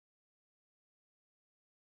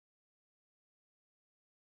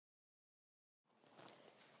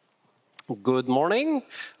Good morning.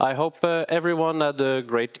 I hope everyone had a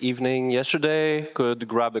great evening yesterday, could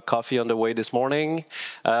grab a coffee on the way this morning.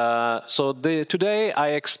 Today I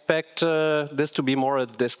expect this to be more a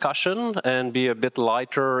discussion and be a bit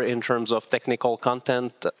lighter in terms of technical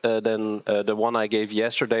content than the one I gave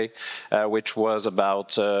yesterday, which was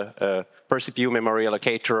about per CPU memory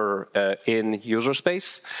allocator in user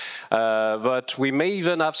space. But we may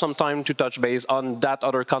even have some time to touch base on that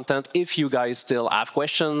other content if you guys still have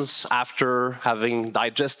questions after having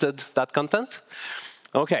digested that content.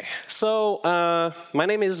 Okay, so my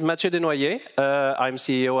name is Mathieu Desnoyers. I'm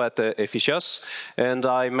CEO at Efficios, and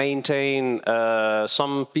I maintain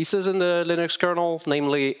some pieces in the Linux kernel,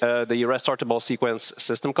 namely the restartable sequence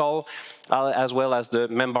system call, as well as the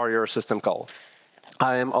membarrier system call.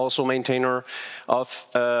 I am also maintainer of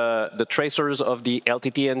the tracers of the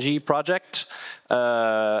LTTNG project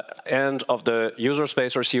and of the user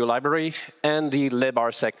space RCU library and the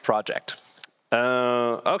librseq project.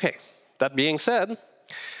 Okay, that being said,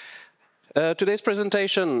 today's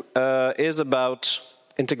presentation is about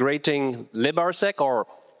integrating librseq or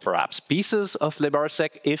perhaps pieces of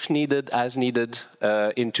librseq, if needed, as needed,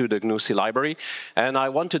 into the GNU C library. And I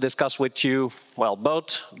want to discuss with you, well,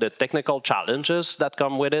 both the technical challenges that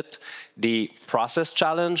come with it, the process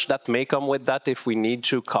challenge that may come with that if we need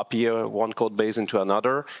to copy one code base into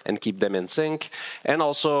another and keep them in sync, and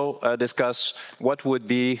also discuss what would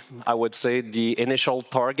be, I would say, the initial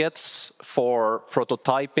targets for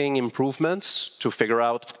prototyping improvements to figure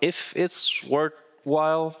out if it's worthwhile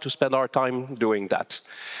to spend our time doing that.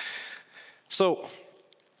 So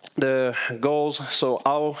the goals, so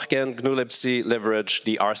how can GNU libc leverage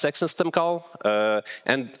the rsec system call?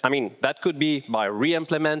 And I mean, that could be by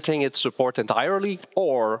re-implementing its support entirely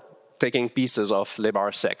or taking pieces of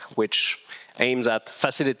librseq, which aims at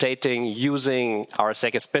facilitating using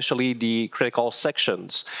rsec, especially the critical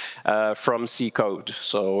sections from C code.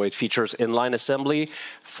 So it features inline assembly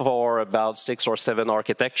for about 6 or 7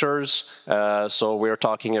 architectures. So we're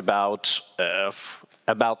talking about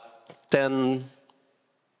 10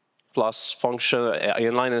 plus function,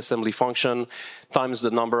 inline assembly function, times the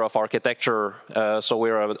number of architecture. So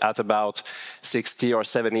we're at about 60 or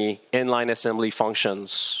 70 inline assembly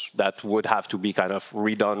functions that would have to be kind of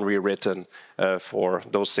redone, rewritten for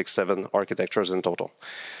those 6, 7 architectures in total.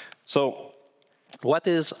 So what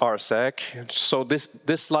is rsec? So this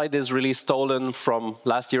slide is really stolen from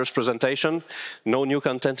last year's presentation. No new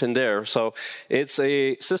content in there. So it's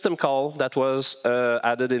a system call that was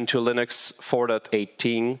added into Linux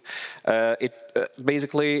 4.18.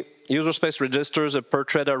 Basically, user space registers a per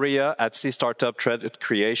thread area at C startup thread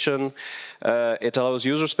creation. It allows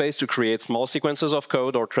user space to create small sequences of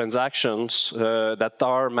code or transactions that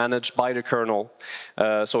are managed by the kernel.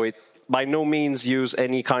 So it by no means use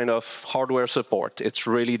any kind of hardware support. It's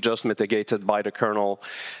really just mitigated by the kernel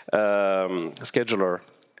scheduler.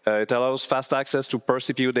 It allows fast access to per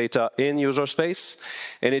CPU data in user space,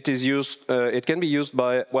 and it is used. It can be used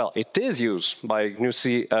by, well, it is used by GNU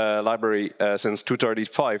C library since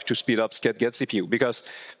 2.35 to speed up get CPU, because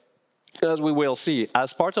as we will see,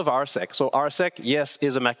 as part of rsec, so rsec, yes,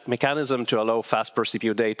 is a mechanism to allow fast per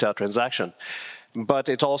CPU data transaction, but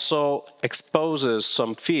it also exposes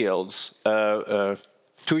some fields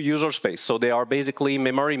to user space. So they are basically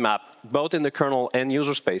memory mapped both in the kernel and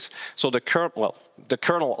user space. So the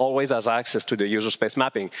kernel always has access to the user space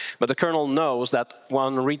mapping, but the kernel knows that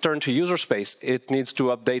when returned to user space, it needs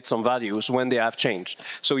to update some values when they have changed.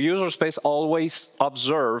 So user space always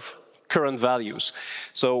observe current values.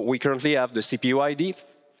 So we currently have the CPU ID,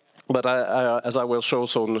 but as I will show,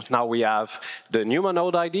 so now we have the NUMA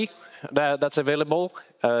node ID that's available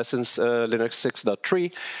since Linux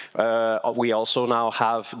 6.3. We also now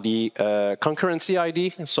have the concurrency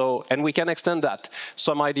ID, and we can extend that.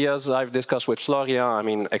 Some ideas I've discussed with Florian, I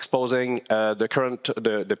mean, exposing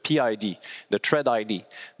the PID, the thread ID.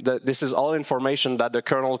 This is all information that the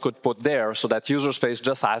kernel could put there, so that user space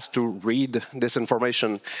just has to read this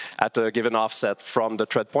information at a given offset from the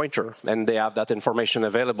thread pointer, and they have that information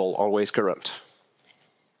available, always current.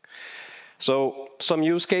 So some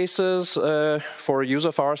use cases for use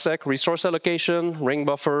of rsec: resource allocation, ring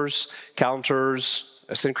buffers, counters,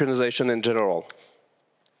 synchronization in general.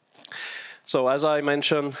 So as I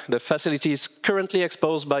mentioned, the facilities currently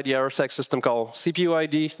exposed by the rsec system call CPU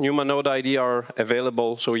ID, NUMA node ID are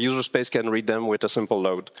available, so user space can read them with a simple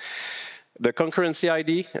load. The concurrency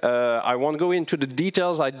ID, I won't go into the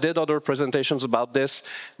details. I did other presentations about this,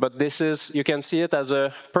 but this is, you can see it as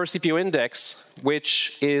a per CPU index,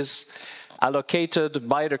 which is allocated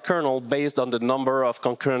by the kernel based on the number of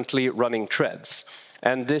concurrently running threads.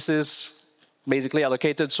 And this is basically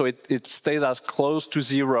allocated so it stays as close to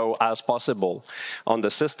 0 as possible on the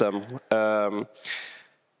system.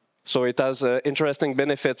 So it has interesting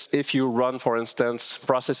benefits if you run, for instance,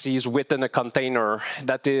 processes within a container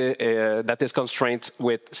that is constrained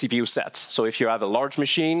with CPU sets. So if you have a large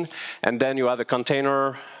machine and then you have a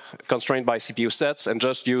container constrained by CPU sets and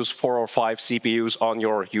just use 4 or 5 CPUs on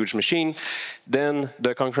your huge machine, then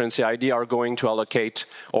the concurrency ID are going to allocate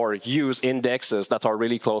or use indexes that are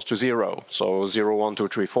really close to 0. So 0, 1, 2,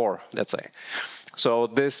 3, 4, let's say. So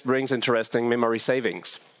this brings interesting memory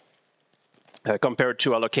savings. Compared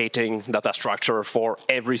to allocating data structure for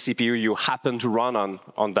every CPU you happen to run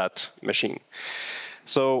on that machine.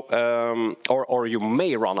 So, or you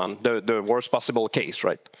may run on, the worst possible case,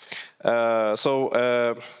 right?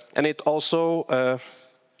 And it also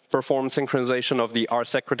performs synchronization of the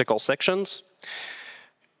RSEQ critical sections.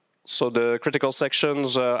 So the critical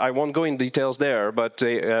sections, I won't go in details there, but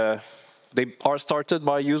they are started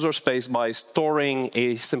by user space by storing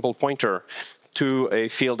a simple pointer to a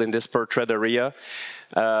field in this per thread area.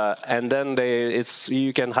 And then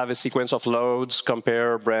you can have a sequence of loads,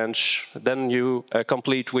 compare, branch. Then you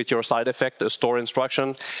complete with your side effect, a store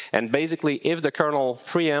instruction. And basically, if the kernel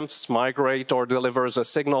preempts, migrate, or delivers a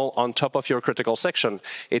signal on top of your critical section,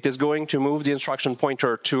 it is going to move the instruction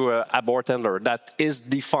pointer to an abort handler that is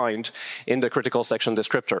defined in the critical section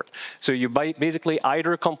descriptor. So you basically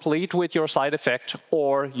either complete with your side effect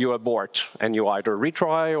or you abort, and you either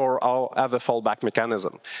retry or have a fallback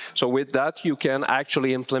mechanism. So with that, you can actually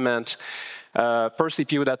implement per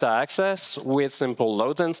CPU data access with simple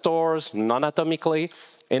loads and stores, non-atomically,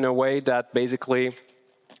 in a way that basically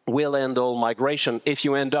will handle migration if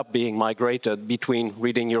you end up being migrated between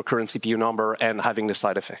reading your current CPU number and having the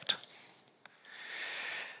side effect.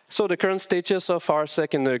 So the current status of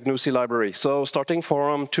RSEQ in the GNU C library. So starting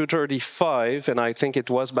from 235, and I think it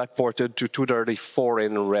was backported to 234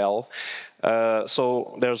 in RHEL.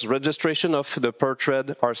 So there's registration of the per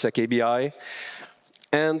thread RSEQ ABI.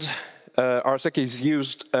 And RSEQ is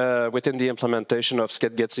used within the implementation of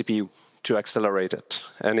sched-get CPU to accelerate it.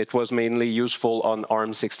 And it was mainly useful on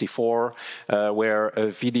ARM64, where a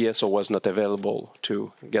VDSO was not available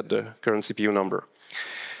to get the current CPU number.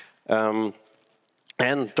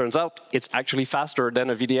 And turns out it's actually faster than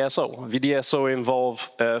a VDSO. VDSO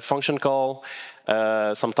involve a function call,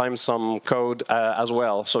 sometimes some code as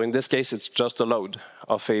well. So in this case, it's just a load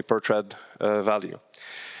of a per thread value.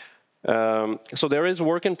 So there is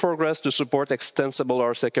work in progress to support extensible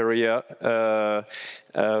RSEQ area.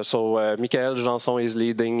 Michael Jeanson is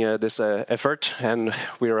leading this effort, and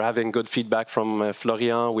we are having good feedback from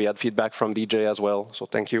Florian. We had feedback from DJ as well, so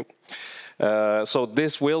thank you. So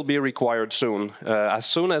this will be required soon. As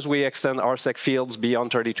soon as we extend RSEQ fields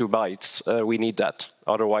beyond 32 bytes, we need that.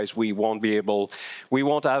 Otherwise, we won't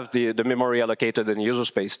have the memory allocated in user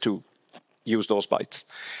space to use those bytes.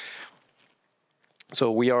 So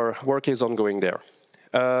work is ongoing there.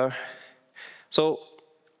 So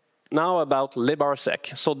now about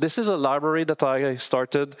librseq. So this is a library that I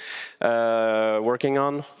started working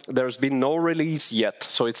on. There's been no release yet,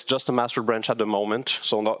 so it's just a master branch at the moment.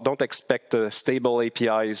 So don't expect stable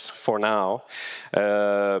APIs for now,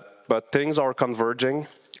 but things are converging.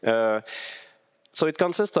 So it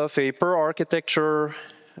consists of a per architecture,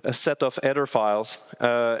 a set of header files,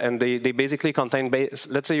 and they basically contain,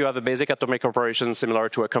 let's say you have a basic atomic operation similar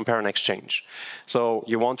to a compare and exchange. So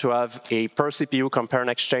you want to have a per CPU compare and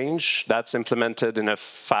exchange that's implemented in a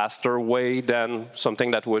faster way than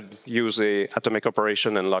something that would use a atomic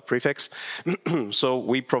operation and log prefix. So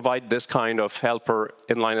we provide this kind of helper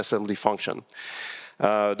inline assembly function.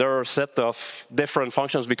 There are a set of different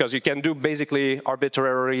functions because you can do basically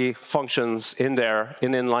arbitrary functions in there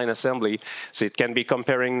in inline assembly. So it can be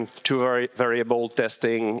comparing two variable,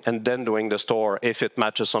 testing, and then doing the store if it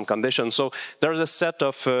matches some conditions. So there's a set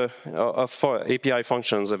of API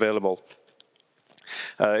functions available.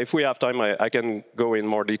 If we have time, I can go in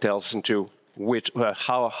more details into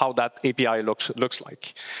how that API looks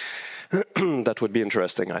like. That would be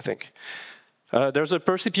interesting, I think. There's a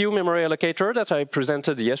per CPU memory allocator that I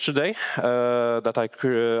presented yesterday that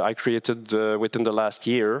I created within the last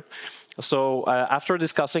year. So after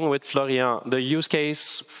discussing with Florian, the use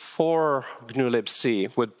case for GNU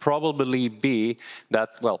libc would probably be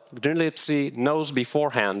that, well, GNU libc knows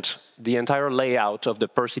beforehand the entire layout of the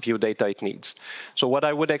per CPU data it needs. So what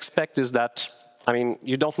I would expect is that, I mean,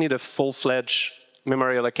 you don't need a full-fledged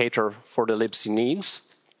memory allocator for the libc needs.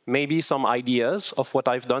 Maybe some ideas of what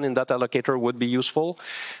I've done in that allocator would be useful,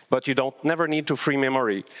 but you never need to free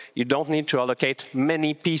memory. You don't need to allocate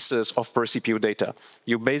many pieces of per CPU data.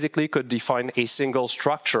 You basically could define a single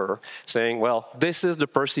structure saying, well, this is the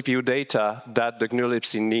per CPU data that the GNU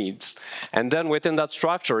libc needs. And then within that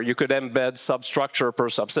structure, you could embed substructure per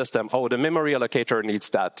subsystem. Oh, the memory allocator needs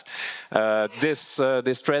that.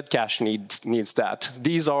 This thread cache needs that.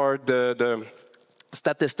 These are the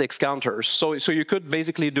statistics counters. So you could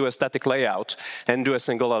basically do a static layout and do a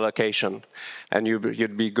single allocation, and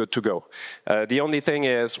you'd be good to go. The only thing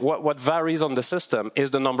is, what varies on the system is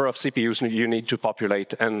the number of CPUs you need to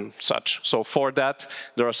populate and such. So for that,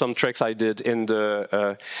 there are some tricks I did in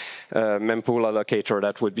the mempool allocator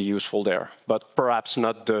that would be useful there, but perhaps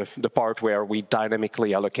not the part where we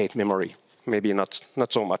dynamically allocate memory. Maybe not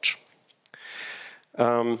so much.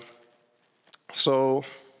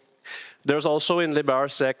 There's also in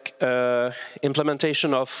librseq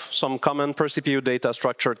implementation of some common per CPU data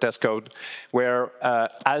structure test code where,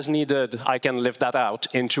 as needed, I can lift that out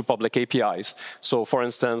into public APIs. So for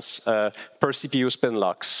instance, per CPU spin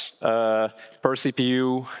locks, per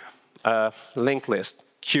CPU linked list,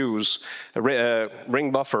 queues,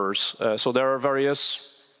 ring buffers. So there are various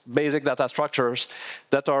basic data structures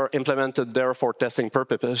that are implemented there for testing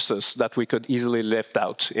purposes that we could easily lift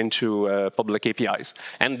out into public APIs.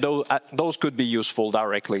 And those could be useful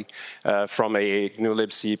directly from a GNU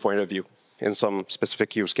libc point of view in some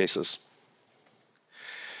specific use cases.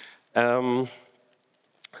 Some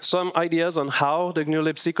ideas on how the GNU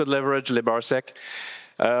libc could leverage librseq.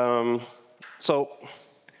 So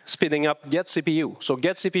speeding up get CPU. So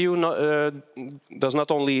get CPU does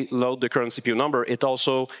not only load the current CPU number, it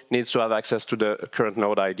also needs to have access to the current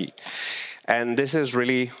node ID. And this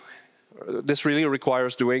really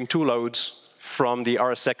requires doing 2 loads from the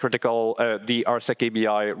RSEC critical, the RSEC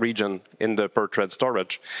ABI region in the per thread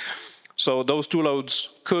storage. So those 2 loads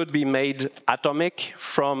could be made atomic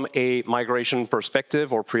from a migration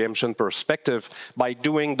perspective or preemption perspective by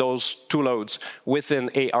doing those 2 loads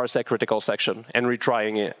within a RSEC critical section and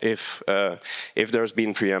retrying it if there's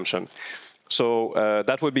been preemption. So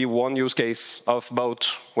that would be one use case of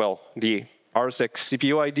both, well, the RSEC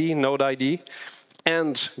CPU ID, node ID,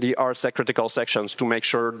 and the RSEC critical sections to make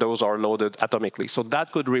sure those are loaded atomically. So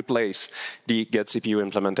that could replace the get CPU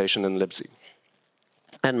implementation in libc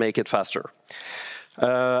and make it faster.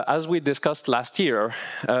 As we discussed last year,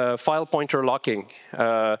 file pointer locking,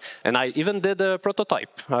 and I even did a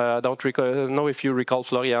prototype. I don't know if you recall,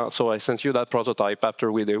 Florian, so I sent you that prototype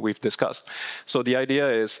after we've discussed. So the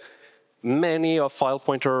idea is many of file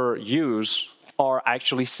pointer use are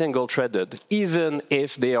actually single-threaded, even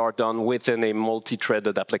if they are done within a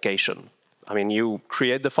multi-threaded application. I mean, you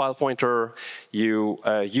create the file pointer, you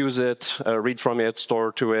use it, read from it,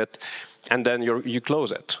 store to it, and then you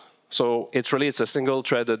close it. So it's a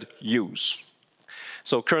single-threaded use.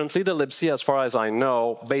 So currently the libc, as far as I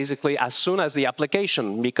know, basically as soon as the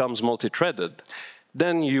application becomes multi-threaded,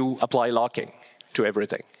 then you apply locking to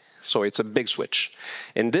everything. So it's a big switch.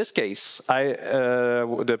 In this case,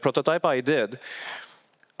 the prototype I did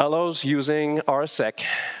allows using RSEC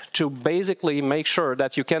to basically make sure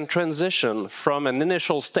that you can transition from an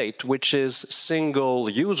initial state, which is single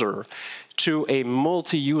user, to a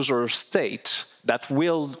multi-user state that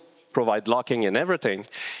will provide locking and everything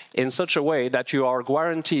in such a way that you are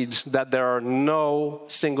guaranteed that there are no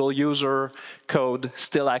single user code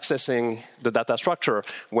still accessing the data structure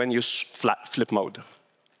when you flip mode.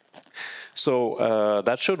 So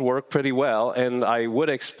that should work pretty well, and I would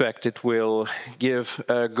expect it will give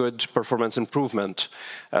a good performance improvement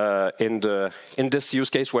in this use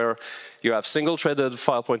case where you have single-threaded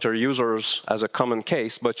file pointer users as a common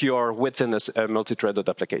case, but you are within a multi-threaded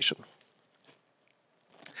application.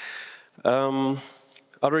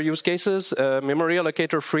 Other use cases, memory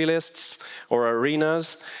allocator free lists or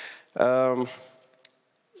arenas. The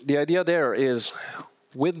idea there is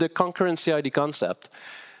with the concurrency ID concept,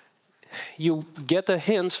 you get a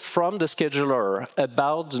hint from the scheduler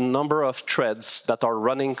about the number of threads that are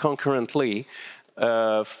running concurrently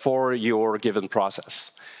for your given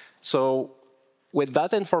process. So with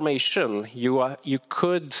that information, you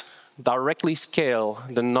could directly scale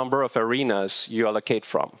the number of arenas you allocate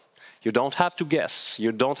from. You don't have to guess.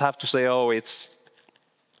 You don't have to say, oh, it's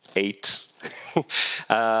 8.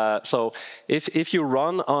 So if you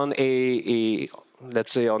run on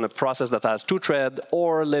let's say on a process that has 2 threads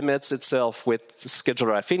or limits itself with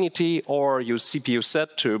scheduler affinity or use CPU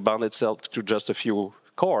set to bound itself to just a few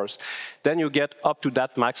cores, then you get up to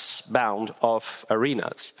that max bound of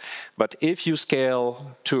arenas. But if you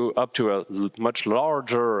scale up to a much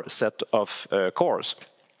larger set of cores,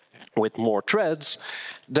 with more threads,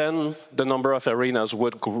 then the number of arenas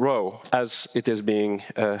would grow as it is being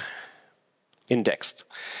indexed.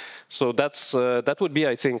 So that would be,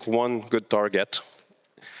 I think, one good target.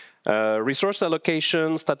 Resource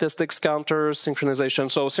allocation, statistics counters, synchronization.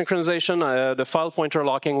 So synchronization, the file pointer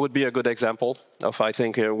locking would be a good example of, I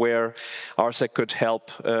think, where RSEC could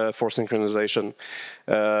help for synchronization.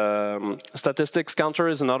 Statistics counter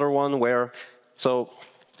is another one where, so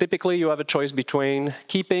typically you have a choice between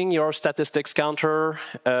keeping your statistics counter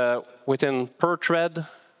within per thread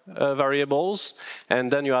variables,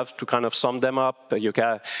 and then you have to kind of sum them up.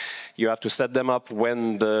 You have to set them up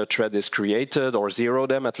when the thread is created, or zero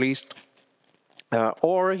them at least.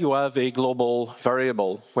 Or you have a global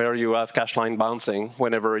variable where you have cache line bouncing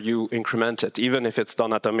whenever you increment it, even if it's done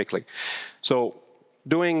atomically. So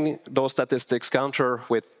doing those statistics counter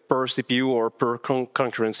with per CPU or per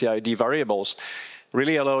concurrency ID variables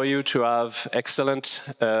really allow you to have excellent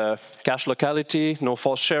cache locality, no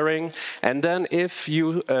false sharing, and then if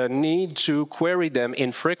you need to query them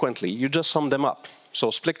infrequently, you just sum them up. So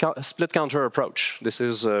split counter approach. This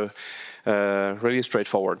is really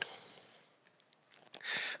straightforward.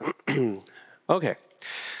 Okay,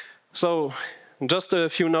 so just a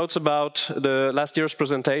few notes about the last year's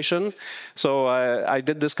presentation. So I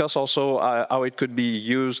did discuss also how it could be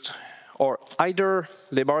used, or either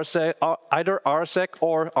librseq, either RSEC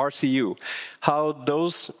or RCU, how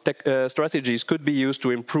those strategies could be used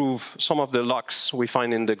to improve some of the locks we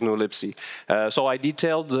find in the GNU libc. So I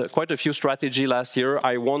detailed quite a few strategies last year.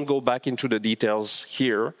 I won't go back into the details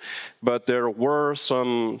here, but there were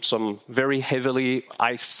some very heavily,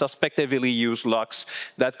 I suspect heavily used locks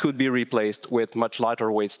that could be replaced with much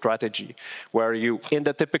lighter weight strategy, where you, in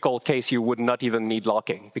the typical case, you would not even need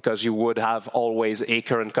locking because you would have always a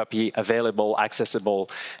current copy available, accessible,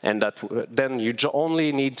 and that then you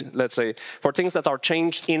only need, let's say, for things that are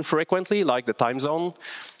changed infrequently, like the time zone,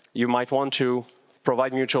 you might want to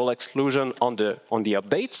provide mutual exclusion on the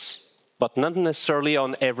updates, but not necessarily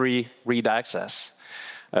on every read access.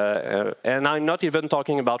 And I'm not even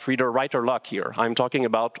talking about reader-writer lock here. I'm talking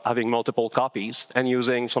about having multiple copies and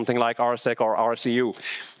using something like RSEC or RCU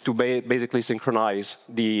to basically synchronize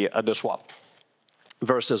the swap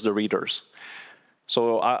versus the readers.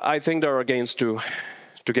 So I think there are gains to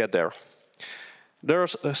get there. There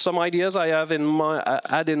are some ideas I have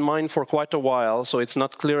had in mind for quite a while, so it's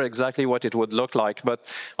not clear exactly what it would look like, but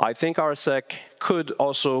I think RSEC could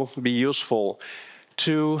also be useful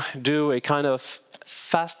to do a kind of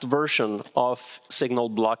fast version of signal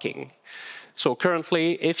blocking. So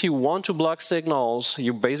currently, if you want to block signals,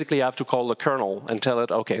 you basically have to call the kernel and tell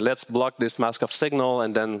it, okay, let's block this mask of signal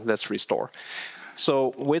and then let's restore.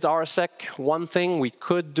 So with RSEC, one thing we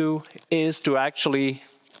could do is to actually,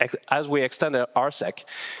 as we extend RSEC,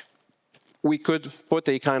 we could put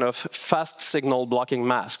a kind of fast signal blocking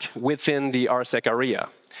mask within the RSEC area.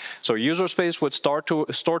 So user space would store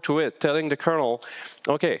to it, telling the kernel,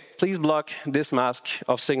 okay, please block this mask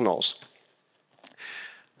of signals.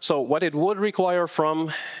 So what it would require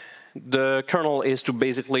from the kernel is to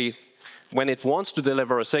basically, when it wants to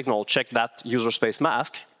deliver a signal, check that user space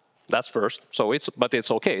mask. That's first, but it's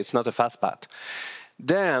okay, it's not a fast path.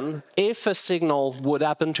 Then, if a signal would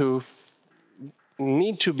happen to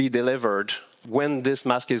need to be delivered when this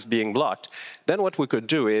mask is being blocked, then what we could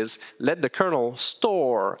do is let the kernel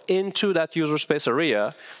store into that user space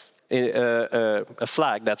area a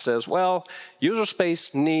flag that says, well, user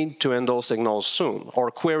space need to handle signals soon,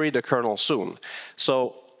 or query the kernel soon.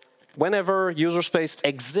 So whenever user space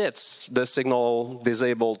exits the signal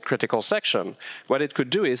disabled critical section, what it could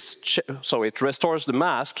do is, so it restores the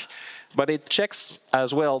mask, but it checks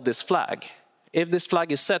as well this flag. If this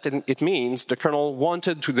flag is set, it means the kernel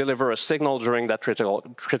wanted to deliver a signal during that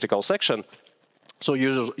critical section. So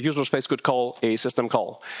user space could call a system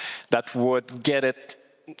call that would get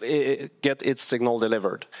its signal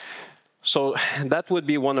delivered. So that would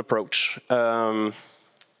be one approach.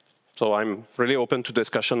 So I'm really open to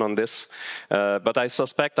discussion on this. But I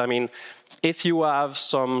suspect, I mean, if you have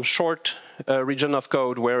some short region of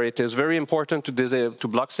code where it is very important to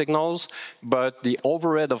block signals, but the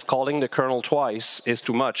overhead of calling the kernel twice is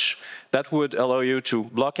too much, that would allow you to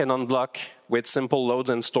block and unblock with simple loads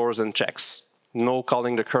and stores and checks. No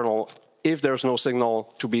calling the kernel if there's no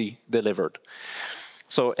signal to be delivered.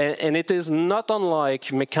 So, and it is not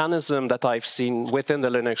unlike mechanism that I've seen within the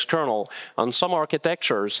Linux kernel. On some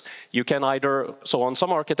architectures, you can either, so on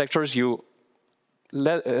some architectures, you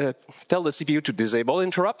tell the CPU to disable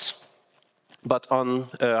interrupts, but on,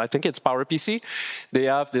 I think it's PowerPC, they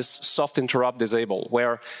have this soft interrupt disable,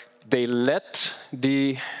 where they let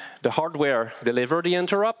the hardware deliver the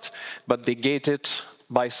interrupt, but they gate it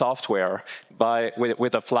by software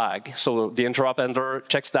with a flag. So the interrupt handler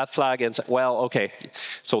checks that flag and says, well, okay,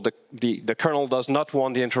 so the kernel does not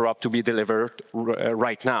want the interrupt to be delivered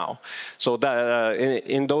right now. So that,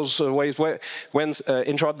 in those ways, when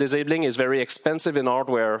interrupt disabling is very expensive in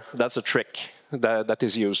hardware, that's a trick that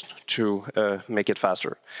is used to make it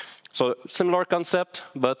faster. So similar concept,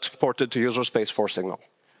 but ported to user space for Signal.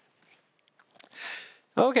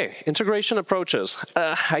 Okay, integration approaches.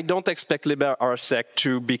 I don't expect librseq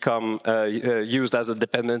to become used as a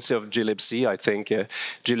dependency of glibc. I think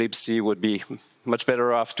glibc would be much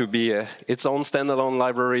better off to be its own standalone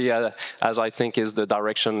library, as I think is the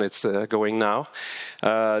direction it's going now.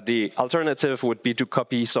 The alternative would be to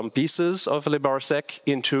copy some pieces of librseq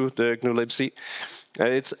into the GNU libc.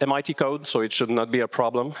 It's MIT code, so it should not be a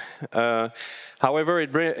problem. However,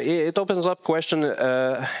 it opens up question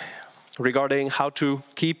regarding how to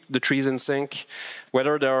keep the trees in sync,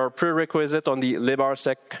 whether there are prerequisites on the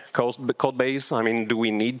librseq code base. I mean, do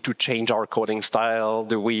we need to change our coding style?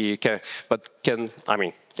 I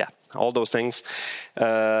mean, yeah, all those things.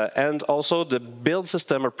 And also the build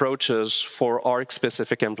system approaches for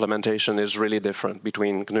ARC-specific implementation is really different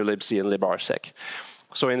between GNU libc and librseq.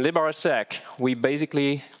 So in librseq, we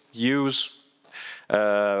basically use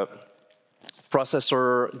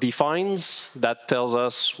processor defines that tells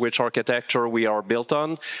us which architecture we are built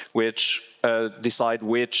on, which decide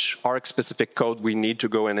which ARC-specific code we need to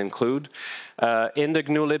go and include. In the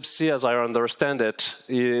GNU libc, as I understand it,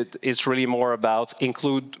 it's really more about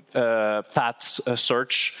include paths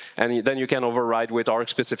search, and then you can override with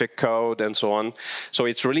ARC-specific code and so on. So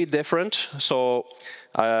it's really different. So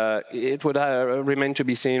it would remain to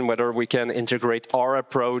be seen whether we can integrate our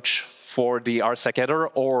approach for the RSEC header,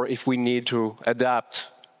 or if we need to adapt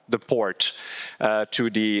the port to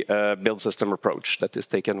the build system approach that is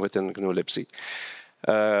taken within GNU libc.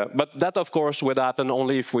 But that, of course, would happen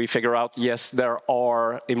only if we figure out, yes, there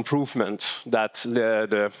are improvements that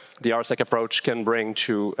the RSEC approach can bring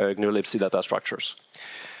to GNU libc data structures.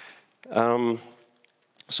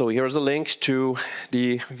 So here's a link to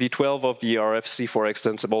the V12 of the RFC for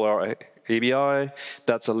extensible ABI.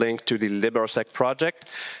 That's a link to the librseq project.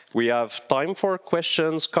 We have time for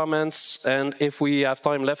questions, comments, and if we have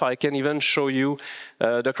time left, I can even show you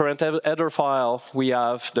the current header file. We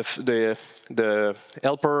have the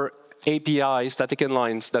helper API static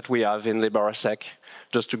inlines that we have in librseq,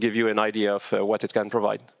 just to give you an idea of what it can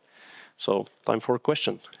provide. So time for a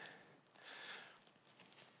question.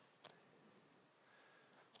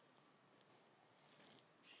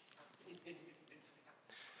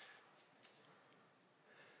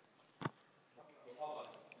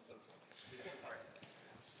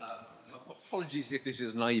 Apologies if this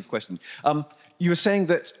is a naive question. You were saying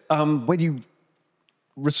that when you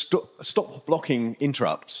stop blocking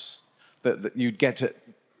interrupts, that you'd get there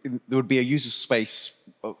would be a user space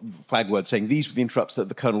flag word saying these were the interrupts that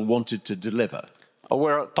the kernel wanted to deliver. Oh,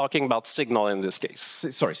 we're talking about signal in this case.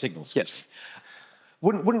 Sorry, signals. Yes.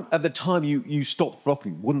 Wouldn't at the time you stopped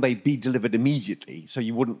blocking, wouldn't they be delivered immediately? So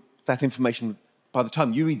you wouldn't, that information, by the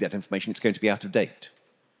time you read that information, it's going to be out of date.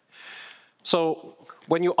 So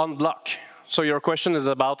when you unblock, so your question is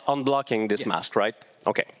about unblocking this mask, right?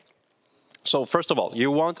 Okay. So first of all,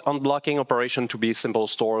 you want unblocking operation to be simple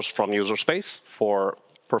stores from user space for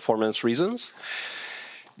performance reasons.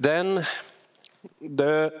 Then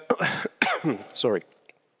sorry.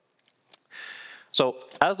 So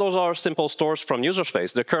as those are simple stores from user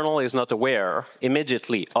space, the kernel is not aware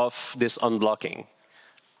immediately of this unblocking,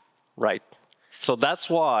 right? So that's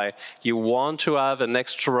why you want to have an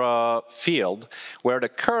extra field where the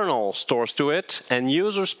kernel stores to it and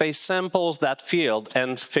user space samples that field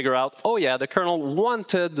and figure out, oh yeah, the kernel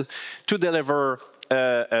wanted to deliver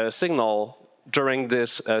a signal during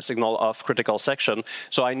this signal of critical section,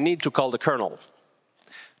 so I need to call the kernel.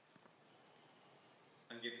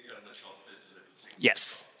 And give the kernel a chance to deliver the signal.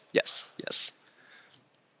 Yes, yes, yes.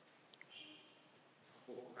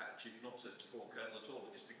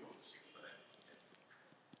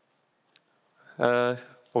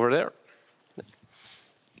 Over there.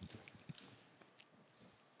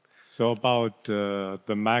 So about the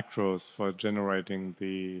macros for generating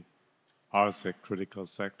the RSEC critical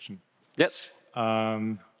section. Yes.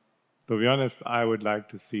 To be honest, I would like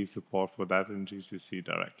to see support for that in GCC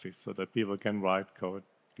directly, so that people can write code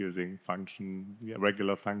using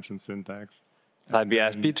regular function syntax. I'd be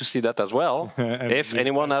happy to see that as well, if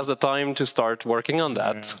anyone has the time to start working on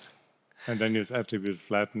that. Yeah. And then use attribute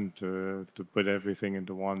flatten to put everything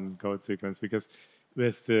into one code sequence. Because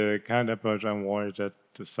with the current approach, I'm worried that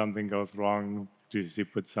if something goes wrong, GCC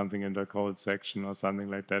puts something in the code section or something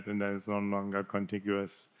like that, and then it's no longer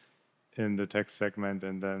contiguous in the text segment,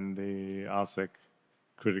 and then the RSEQ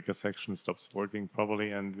critical section stops working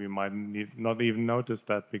properly, and we might not even notice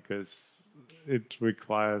that because it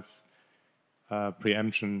requires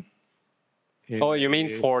preemption. Oh, you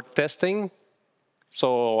mean for testing?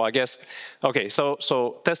 So I guess, okay,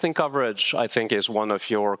 so testing coverage, I think, is one of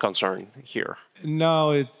your concern here.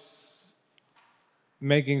 No, it's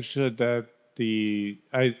making sure that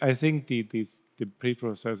I think the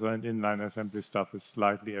preprocessor and inline assembly stuff is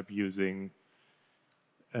slightly abusing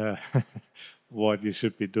what you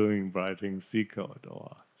should be doing writing C code.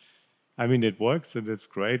 Or, I mean, it works and it's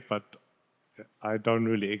great, but I don't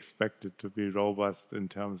really expect it to be robust in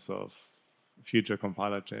terms of future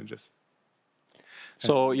compiler changes.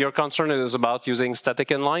 So your concern is about using static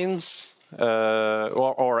inlines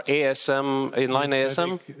or ASM, inline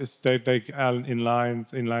ASM? Static inline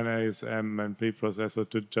ASM and preprocessor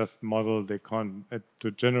to just model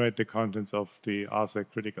to generate the contents of the RSEQ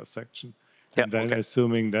critical section. Yeah, and then okay.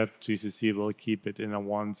 assuming that GCC will keep it in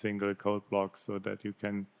one single code block so that you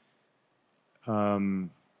can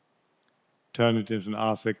turn it into an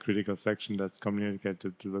RSEQ critical section that's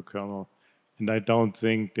communicated to the kernel. And I don't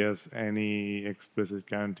think there's any explicit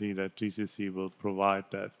guarantee that GCC will provide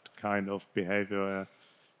that kind of behavior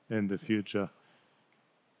in the future.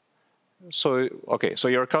 So, okay, so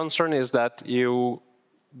your concern is that you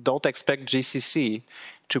don't expect GCC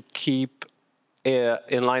to keep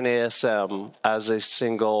inline ASM as a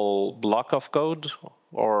single block of code?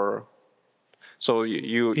 Or so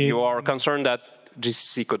you are concerned that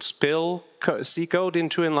GCC could spill C code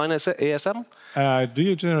into inline ASM? Do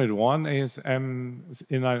you generate one inline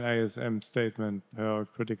ASM statement per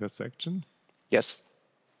critical section? Yes.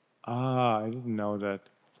 Ah, I didn't know that.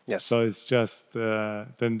 Yes. So it's just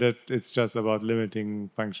it's just about limiting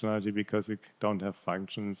functionality because you don't have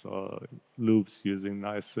functions or loops using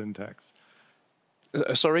nice syntax.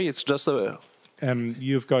 Sorry, it's just a.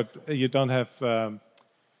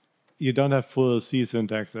 You don't have full C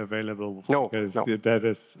syntax available. No, that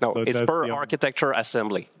is no. So it's per architecture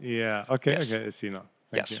assembly. Yeah. Okay. Yes. Okay. I see now.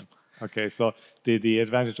 Thank Yes. you. Okay. So the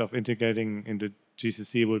advantage of integrating into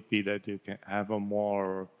GCC would be that you can have a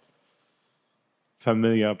more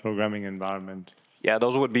familiar programming environment. Yeah,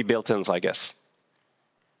 those would be built-ins, I guess.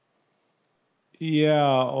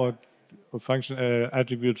 Yeah, or function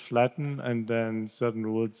attribute flatten and then certain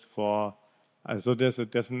rules for. So there's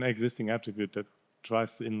an existing attribute that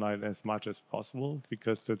tries to inline as much as possible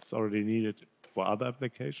because it's already needed for other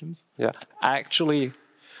applications. Yeah, actually,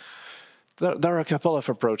 there are a couple of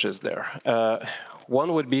approaches there.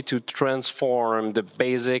 One would be to transform the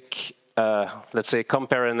basic, let's say,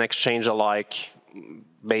 compare and exchange alike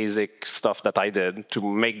basic stuff that I did to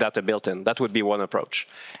make that a built-in. That would be one approach.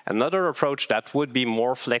 Another approach that would be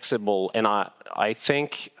more flexible, and I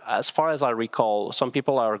think, as far as I recall, some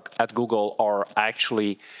people at Google are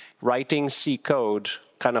actually writing C code,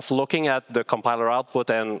 kind of looking at the compiler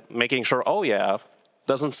output and making sure, oh yeah,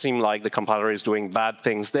 doesn't seem like the compiler is doing bad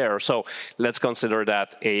things there, so let's consider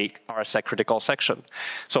that a RSEQ critical section.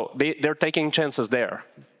 So they're taking chances there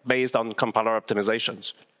based on compiler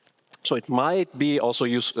optimizations. So it might be also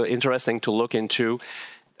interesting to look into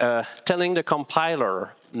telling the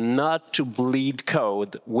compiler not to bleed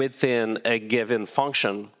code within a given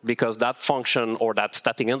function, because that function or that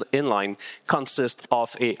static inline consists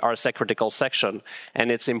of a RSEQ critical section. And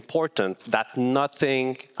it's important that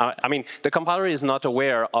nothing, I mean, the compiler is not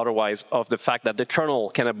aware otherwise of the fact that the kernel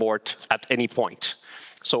can abort at any point.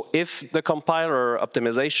 So if the compiler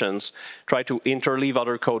optimizations try to interleave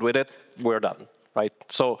other code with it, we're done. Right?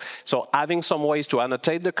 So having some ways to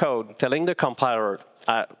annotate the code, telling the compiler,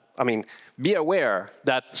 I mean, be aware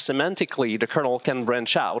that semantically the kernel can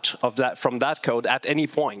branch out of that from that code at any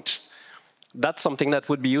point. That's something that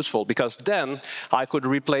would be useful, because then I could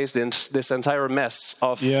replace this entire mess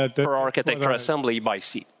of per architecture assembly by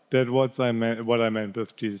C. That's what I meant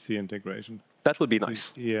with GCC integration. That would be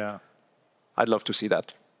nice. Yeah. I'd love to see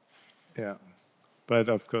that. Yeah. But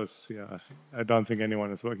of course, yeah, I don't think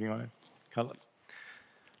anyone is working on it. Carlos?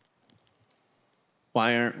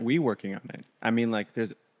 Why aren't we working on it? I mean, like,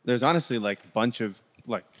 there's honestly like a bunch of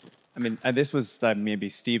like, I mean, this was maybe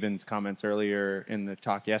Steven's comments earlier in the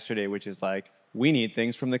talk yesterday, which is like, we need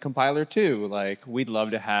things from the compiler too. Like, we'd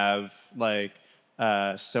love to have like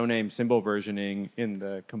so-name symbol versioning in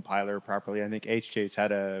the compiler properly. I think HJ's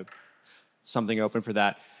had something open for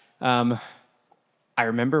that. I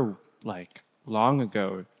remember like long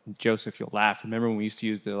ago, Joseph, you'll laugh. Remember when we used to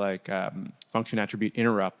use the like function attribute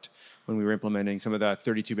interrupt when we were implementing some of the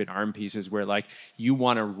 32-bit ARM pieces, where like you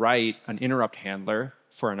want to write an interrupt handler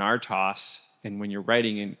for an RTOS And when you're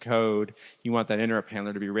writing in code, you want that interrupt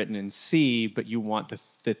handler to be written in C, but you want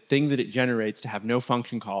the thing that it generates to have no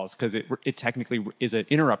function calls because it technically is an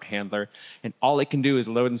interrupt handler, and all it can do is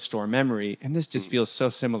load and store memory. And this just feels so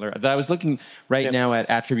similar. I was looking now at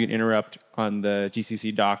attribute interrupt on the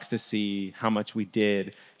GCC docs to see how much we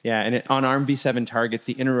did. Yeah, and on ARMv7 targets,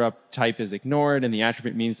 the interrupt type is ignored, and the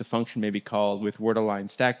attribute means the function may be called with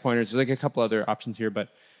word-aligned stack pointers. There's like a couple other options here, but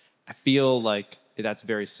I feel like that's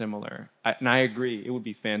very similar. And I agree, it would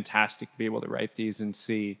be fantastic to be able to write these in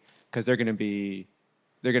C, because they're going to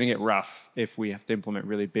get rough if we have to implement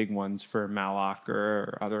really big ones for malloc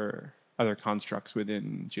or other constructs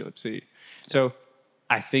within glibc. So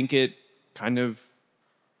I think it kind of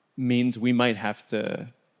means we might have to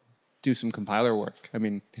do some compiler work. I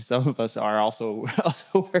mean, some of us are also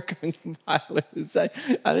work on compilers.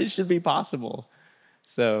 It should be possible.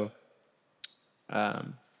 So,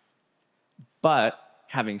 but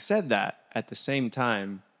having said that, at the same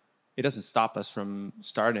time, it doesn't stop us from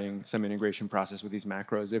starting some integration process with these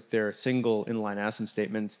macros. If they're single inline ASM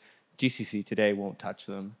statements, GCC today won't touch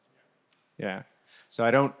them. Yeah. So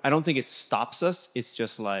I don't think it stops us. It's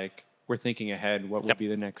just like we're thinking ahead. What would be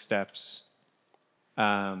the next steps?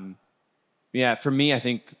 Yeah, for me, I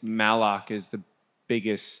think malloc is the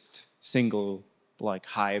biggest single like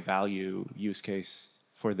high value use case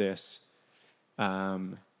for this.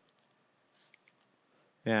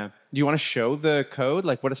 Yeah. Do you want to show the code?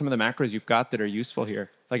 Like, what are some of the macros you've got that are useful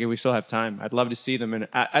here? Like, if we still have time, I'd love to see them. And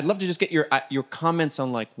I'd love to just get your comments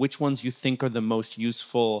on like which ones you think are the most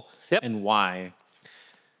useful and why.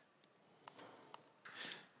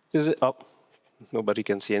 Is it? Oh, nobody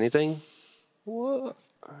can see anything. What?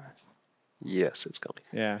 Yes, it's coming.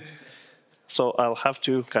 Yeah. So I'll have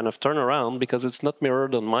to kind of turn around because it's not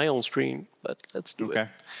mirrored on my own screen, but let's do it.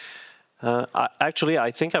 Actually,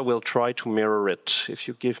 I think I will try to mirror it. If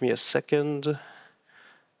you give me a second,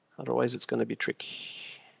 otherwise it's going to be tricky.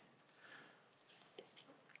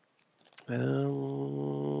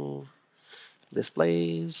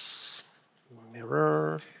 Displays,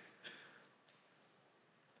 mirror.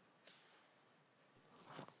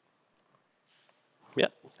 Yeah,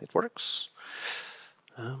 it works.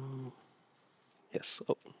 Yes,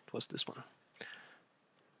 oh, it was this one.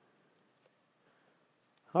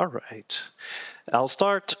 All right. I'll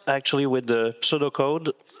start actually with the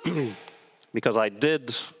pseudocode because I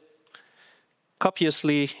did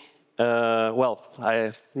copiously, Michael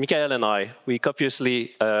and we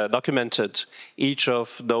copiously documented each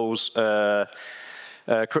of those inline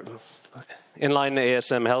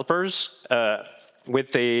ASM helpers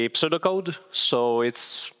with a pseudocode. So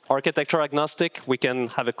it's architecture agnostic. We can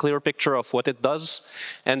have a clear picture of what it does.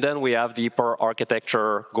 And then we have the per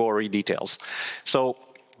architecture gory details. So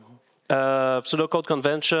pseudocode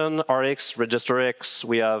convention, Rx, register X,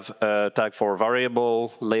 we have a tag for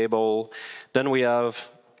variable, label. Then we have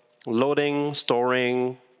loading,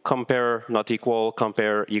 storing, compare not equal,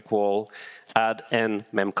 compare equal, add and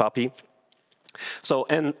memcopy. So,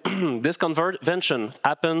 and this convention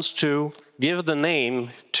happens to give the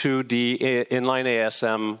name to the inline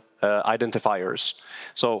ASM identifiers.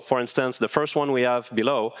 So, for instance, the first one we have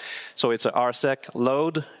below, so it's a rsec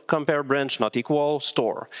load, compare branch not equal,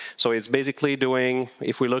 store. So it's basically doing,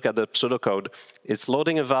 if we look at the pseudocode, it's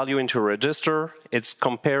loading a value into a register, it's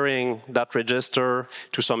comparing that register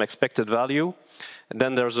to some expected value, and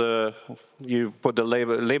then there's you put the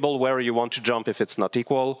label where you want to jump if it's not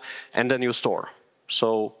equal, and then you store.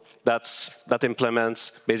 So that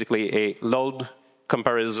implements basically a load,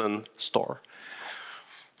 comparison, store.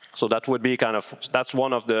 So that would be kind of, that's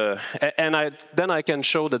one of the, and then I can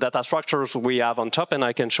show the data structures we have on top, and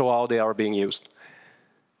I can show how they are being used.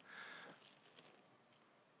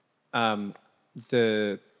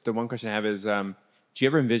 The one question I have is, do you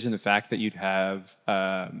ever envision the fact that you'd have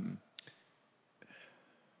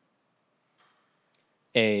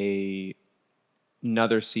another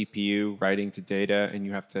CPU writing to data, and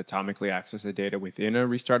you have to atomically access the data within a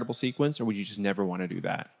restartable sequence, or would you just never want to do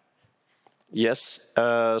that? Yes.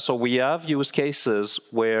 So we have use cases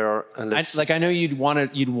where, I know you'd want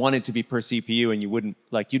it to be per CPU, and you wouldn't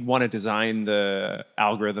you'd want to design the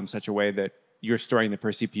algorithm such a way that you're storing the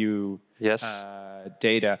per CPU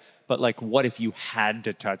data. But like, what if you had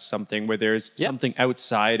to touch something where there's something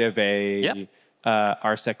outside of a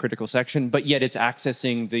rsec critical section, but yet it's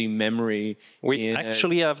accessing the memory? We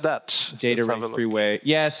actually have that. Data rate freeway.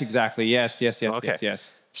 Yes, exactly. Yes. Okay.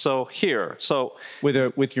 Yes. So here,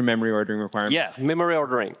 with your memory ordering requirements. Yeah, memory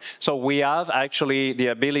ordering. So we have actually the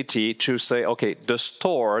ability to say, okay, the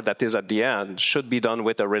store that is at the end should be done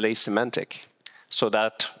with a relay semantic, so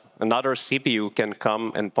that another CPU can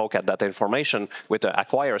come and poke at that information with an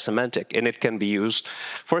acquire semantic, and it can be used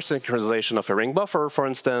for synchronization of a ring buffer, for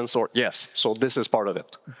instance, or yes, so this is part of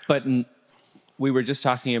it. But we were just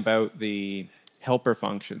talking about the helper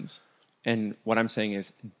functions. And what I'm saying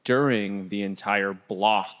is, during the entire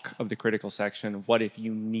block of the critical section, what if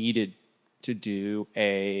you needed to do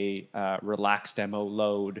a relaxed demo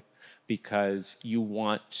load because you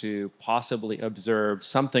want to possibly observe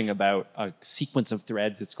something about a sequence of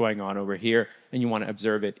threads that's going on over here, and you want to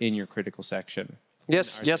observe it in your critical section?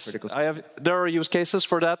 Yes, yes. There are use cases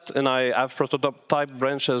for that, and I have prototype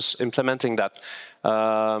branches implementing that.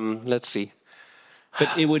 Let's see.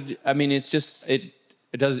 But it would, I mean, it's just, I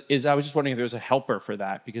was just wondering if there's a helper for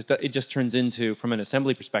that, because it just turns into, from an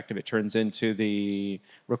assembly perspective, it turns into the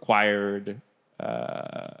required,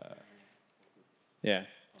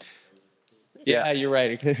 Yeah, you're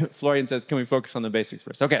right. Florian says, can we focus on the basics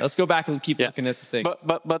first? Okay, let's go back and keep looking at the thing.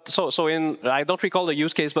 So I don't recall the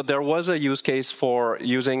use case, but there was a use case for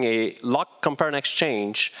using a lock, compare, and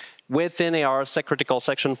exchange within a RSec critical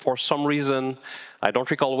section for some reason. I don't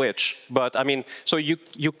recall which, but I mean, so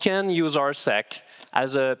you can use RSec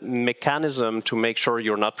as a mechanism to make sure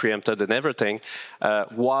you're not preempted in everything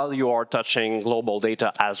while you are touching global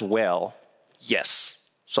data as well. Yes,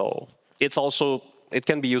 so it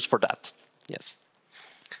can be used for that. Yes.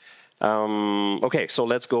 Okay, so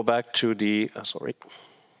let's go back to the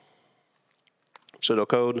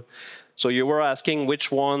pseudocode. So you were asking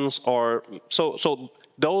which ones are, so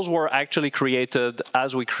those were actually created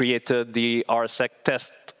as we created the RSec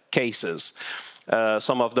test cases.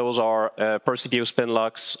 Some of those are per CPU spin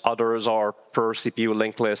locks, others are per CPU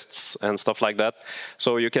linked lists and stuff like that.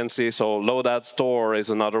 So you can see, so load add store is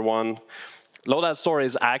another one. Load add store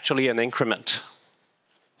is actually an increment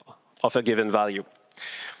of a given value.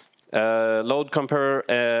 Load compare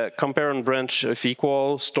and branch if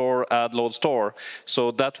equal, store add load store.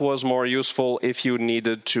 So that was more useful if you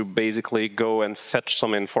needed to basically go and fetch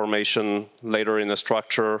some information later in a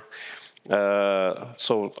structure.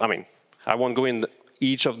 So I mean, I won't go in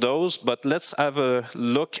each of those, but let's have a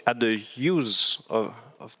look at the use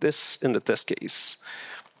of this in the test case.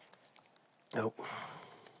 Oh.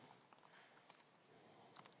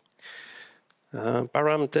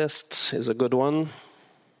 Param test is a good one.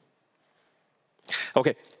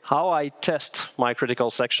 Okay, how I test my critical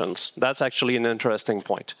sections. That's actually an interesting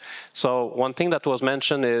point. So one thing that was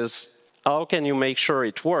mentioned is, how can you make sure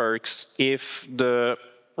it works if the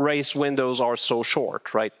race windows are so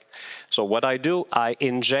short, right? So what I do, I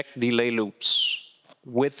inject delay loops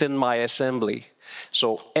within my assembly.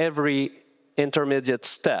 So every intermediate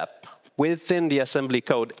step within the assembly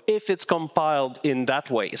code, if it's compiled in that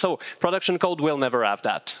way. So production code will never have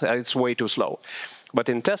that. It's way too slow. But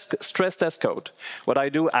in stress test code, what I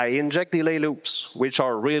do, I inject delay loops, which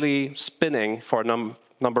are really spinning for a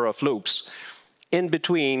number of loops, in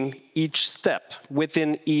between each step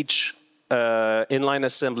within each inline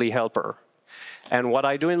assembly helper. And what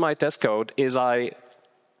I do in my test code is I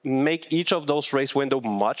make each of those race windows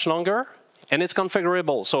much longer, and it's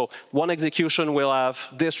configurable. So one execution will have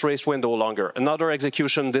this race window longer, another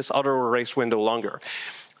execution, this other race window longer.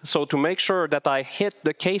 So to make sure that I hit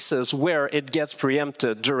the cases where it gets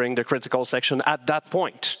preempted during the critical section at that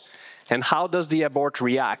point. And how does the abort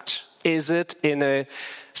react? Is it in a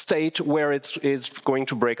state where it's going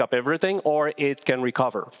to break up everything, or it can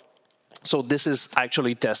recover? So this is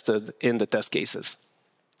actually tested in the test cases.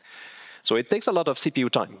 So it takes a lot of CPU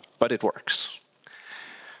time, but it works.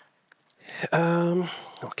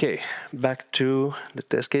 Okay, back to the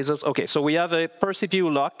test cases. Okay, so we have a per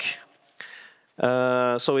CPU lock.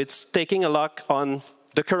 So it's taking a lock on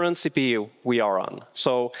the current CPU we are on.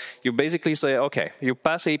 So you basically say, okay, you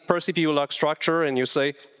pass a per CPU lock structure and you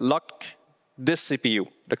say, lock this CPU,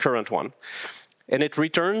 the current one. And it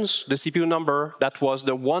returns the CPU number that was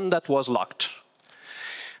the one that was locked.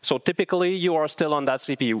 So typically you are still on that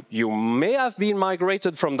CPU. You may have been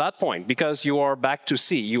migrated from that point because you are back to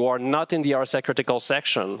C. You are not in the RSec critical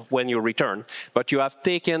section when you return, but you have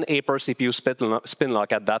taken a per CPU spin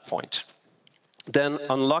lock at that point. Then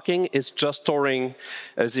unlocking is just storing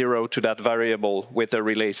a 0 to that variable with a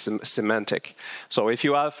relay semantic. So if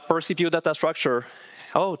you have per CPU data structure,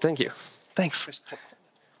 oh, thank you. Thanks.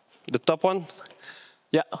 The top one?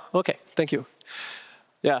 Yeah, okay, thank you.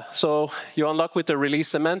 Yeah, so you unlock with a release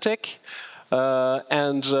semantic, so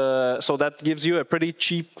that gives you a pretty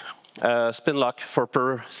cheap spin lock for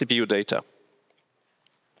per CPU data.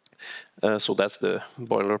 So that's the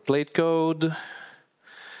boilerplate code.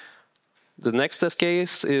 The next test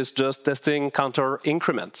case is just testing counter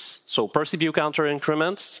increments. So per CPU counter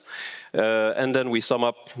increments, and then we sum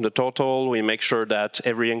up the total. We make sure that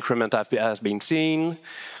every increment has been seen.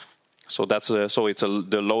 So that's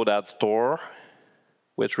the load add store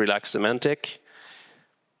with relaxed semantic.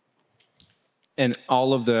 And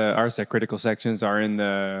all of the RSEC critical sections are in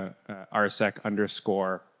the RSEC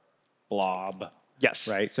 _blob. Yes.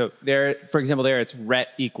 Right. So there, for example, there it's ret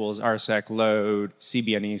equals RSEC load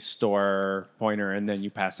CBNE store pointer, and then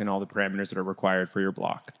you pass in all the parameters that are required for your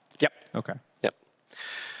block. Yep. Okay. Yep.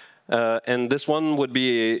 And this one would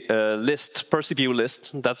be a list, per CPU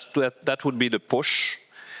list. That would be the push.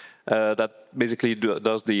 That basically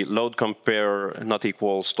does the load compare not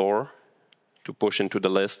equal store to push into the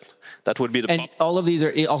list. That would be the And all of these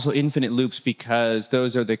are also infinite loops because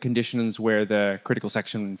those are the conditions where the critical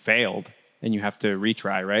section failed and you have to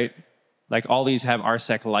retry, right? Like all these have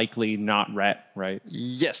RSEC likely not ret, right?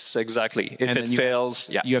 Yes, exactly. If it fails,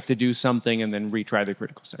 yeah. You have to do something and then retry the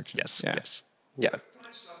critical section. Yes, yeah. yes. Yeah. Can I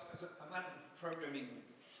just ask, as a matter of programming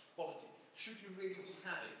quality, should you really be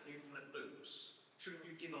having infinite loops? Shouldn't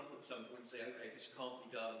you give up at some point and say, okay, this can't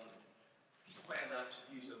be done? Fail out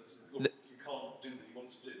users, you can't do what you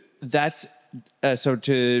want to do. That's so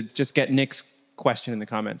to just get Nick's question in the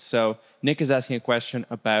comments. So Nick is asking a question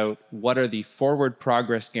about what are the forward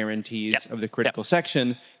progress guarantees of the critical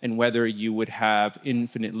section and whether you would have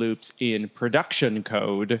infinite loops in production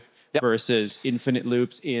code versus infinite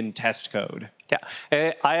loops in test code.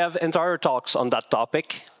 Yeah, I have entire talks on that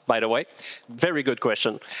topic, by the way. Very good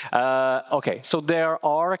question. Okay, so there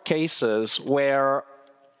are cases where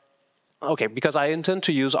because I intend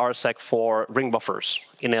to use RSEC for ring buffers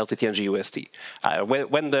in LTT and GUST.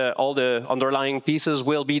 When all the underlying pieces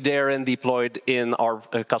will be there and deployed in our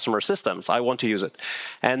customer systems, I want to use it.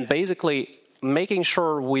 And basically, making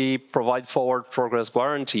sure we provide forward progress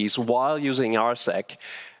guarantees while using RSEC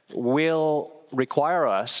will require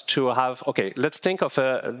us to have, let's think of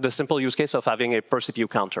the simple use case of having a per CPU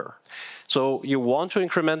counter. So you want to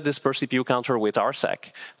increment this per CPU counter with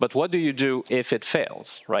RSEC, but what do you do if it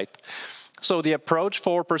fails, right? So the approach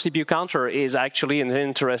for per CPU counter is actually an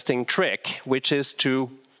interesting trick, which is to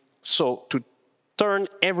turn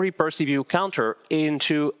every per CPU counter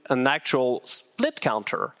into an actual split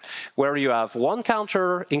counter, where you have one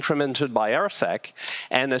counter incremented by RSEC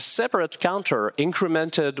and a separate counter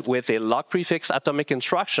incremented with a lock prefix atomic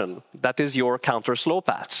instruction that is your counter slow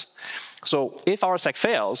path. So if RSEC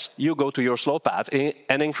fails, you go to your slow path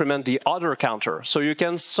and increment the other counter. So you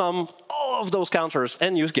can sum all of those counters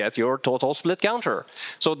and you get your total split counter.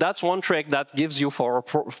 So that's one trick that gives you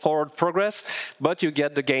forward progress, but you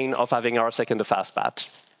get the gain of having RSEC in the fast path.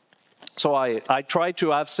 So I try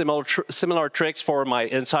to have similar tricks for my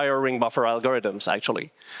entire ring buffer algorithms,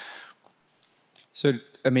 actually. So,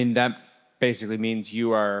 I mean, that basically means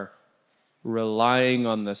you are relying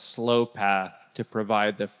on the slow path to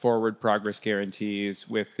provide the forward progress guarantees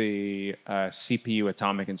with the CPU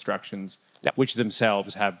atomic instructions, which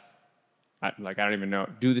themselves have, I don't even know,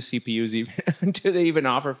 do the CPUs even, do they even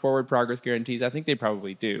offer forward progress guarantees? I think they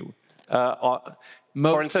probably do.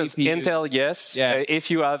 For instance, CPUs, Intel, yes. Yeah. If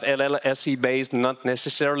you have LLSE based, not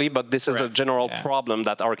necessarily, but this is a general problem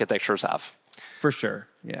that architectures have. For sure,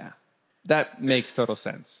 yeah. That makes total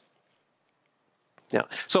sense. Yeah.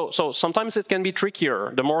 So sometimes it can be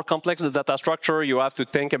trickier. The more complex the data structure, you have to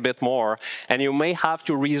think a bit more, and you may have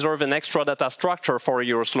to reserve an extra data structure for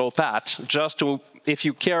your slow path, just to, if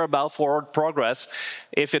you care about forward progress,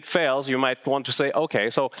 if it fails, you might want to say, okay,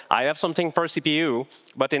 so I have something per CPU,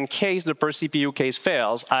 but in case the per CPU case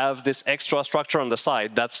fails, I have this extra structure on the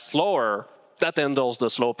side that's slower, that handles the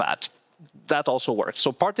slow path. That also works.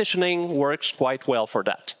 So partitioning works quite well for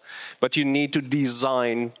that, but you need to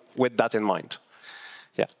design with that in mind.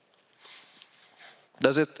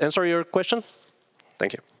 Does it answer your question?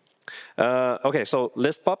 Thank you. Okay, so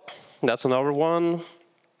list pop, that's another one.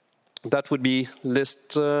 That would be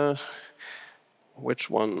list, which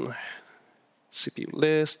one? CPU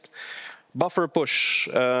list. Buffer push.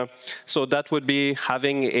 So that would be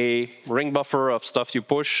having a ring buffer of stuff you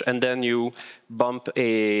push, and then you bump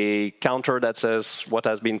a counter that says what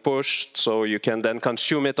has been pushed, so you can then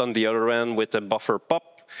consume it on the other end with a buffer pop.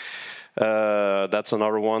 That's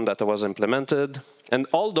another one that was implemented. And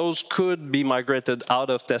all those could be migrated out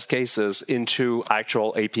of test cases into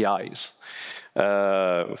actual APIs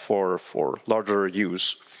for larger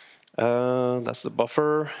use. That's the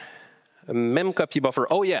buffer. A memcopy buffer.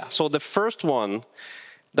 Oh, yeah. So the first one,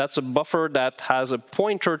 that's a buffer that has a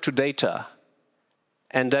pointer to data.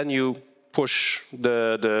 And then you push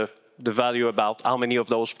the value about how many of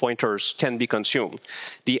those pointers can be consumed.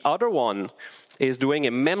 The other one is doing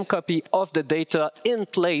a memcopy of the data in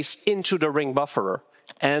place into the ring buffer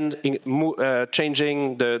and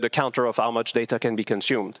changing the counter of how much data can be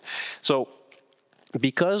consumed. So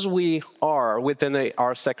because we are within a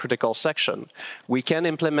RSEC critical section, we can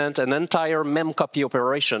implement an entire memcopy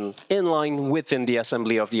operation in line within the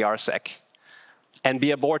assembly of the RSEC and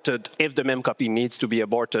be aborted if the memcopy needs to be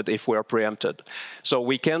aborted if we're preempted. So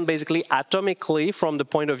we can basically atomically, from the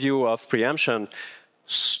point of view of preemption,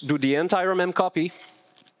 do the entire memcopy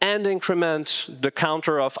and increment the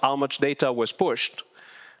counter of how much data was pushed,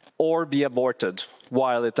 or be aborted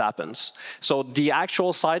while it happens. So the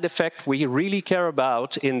actual side effect we really care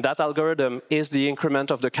about in that algorithm is the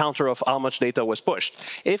increment of the counter of how much data was pushed.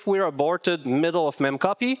 If we're aborted middle of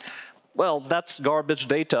memcopy, well, that's garbage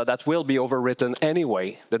data that will be overwritten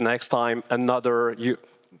anyway the next time another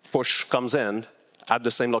push comes in at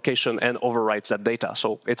the same location and overwrites that data.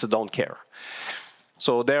 So it's a don't care.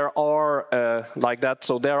 So there are like that.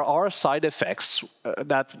 So there are side effects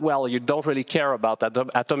that, well, you don't really care about that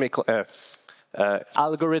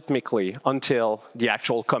algorithmically until the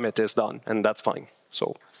actual commit is done, and that's fine.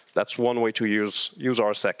 So that's one way to use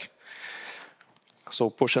RSEC. So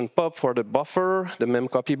push and pop for the buffer, the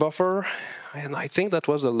memcopy buffer, and I think that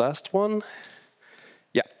was the last one.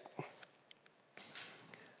 Yeah.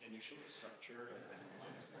 Can you show the structure?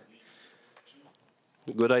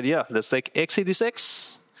 Good idea. Let's take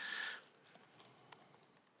x86.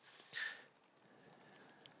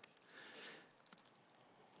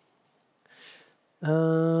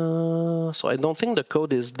 So I don't think the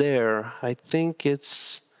code is there. I think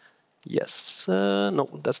it's, yes, no,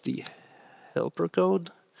 that's the helper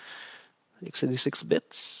code. x86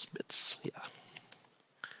 bits, yeah.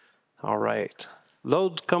 All right.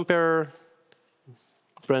 Load, compare,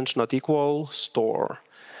 branch not equal, store.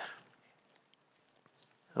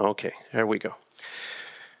 Okay, here we go.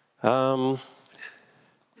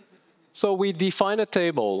 So we define a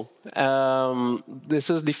table. This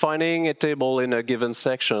is defining a table in a given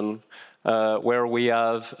section where we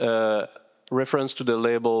have reference to the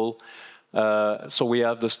label. So we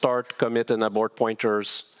have the start, commit, and abort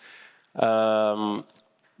pointers.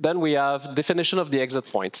 Then we have definition of the exit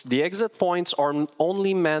points. The exit points are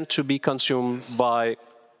only meant to be consumed by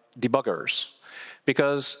debuggers,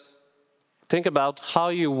 because think about how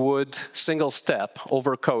you would single step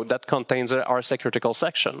over code that contains an RSEC critical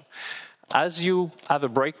section. As you have a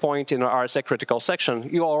breakpoint in an RSEC critical section,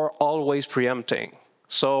 you are always preempting.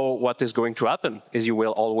 So what is going to happen is you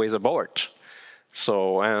will always abort.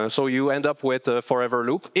 So, so you end up with a forever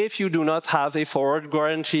loop if you do not have a forward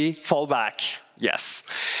guarantee fallback. Yes.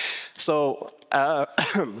 So,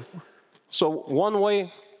 so one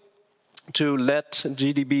way to let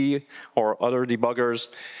GDB or other debuggers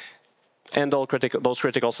handle those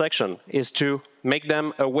critical sections is to make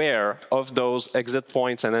them aware of those exit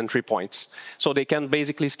points and entry points. So they can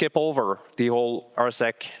basically skip over the whole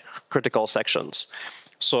RSEC critical sections.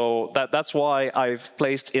 So that's why I've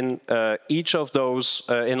placed in each of those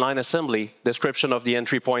inline assembly description of the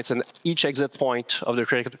entry points and each exit point of the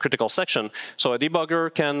critical section. So a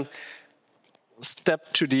debugger can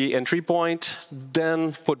step to the entry point,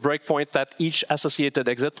 then put breakpoint at each associated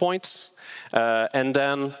exit points, and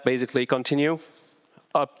then basically continue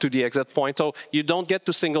up to the exit point. So you don't get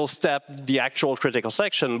to single step the actual critical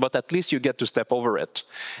section, but at least you get to step over it.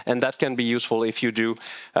 And that can be useful if you do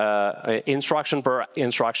instruction per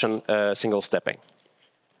instruction single stepping.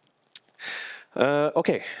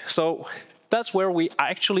 Okay, so that's where we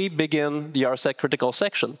actually begin the RSEC critical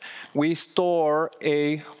section. We store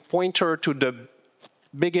a pointer to the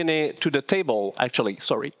beginning, to the table, actually,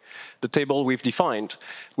 sorry, the table we've defined.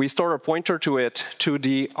 We store a pointer to it to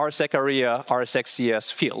the RSEC area RSEC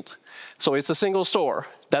CS field. So it's a single store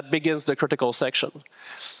that begins the critical section.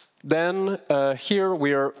 Then here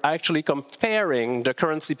we are actually comparing the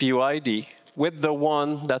current CPU ID with the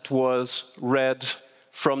one that was read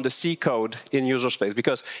from the C code in user space,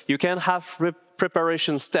 because you can have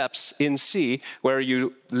preparation steps in C where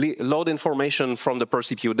you load information from the per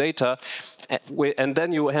CPU data, and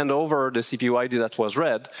then you hand over the CPU ID that was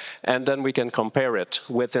read, and then we can compare it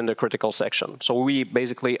within the critical section. So we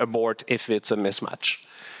basically abort if it's a mismatch.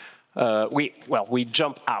 We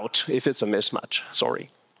jump out if it's a mismatch, sorry.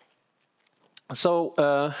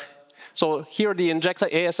 So here the inject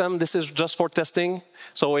ASM, this is just for testing.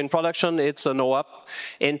 So in production, it's a no up.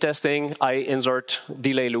 In testing, I insert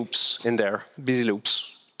delay loops in there, busy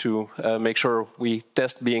loops, to make sure we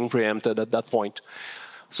test being preempted at that point.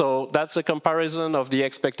 So that's a comparison of the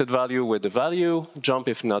expected value with the value, jump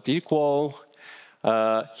if not equal.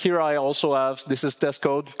 Here I also have, this is test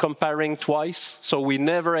code, comparing twice. So we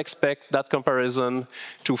never expect that comparison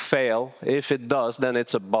to fail. If it does, then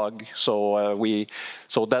it's a bug. So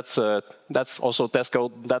that's also test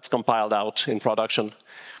code that's compiled out in production.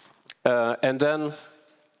 And then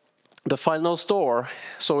the final store,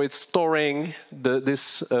 so it's storing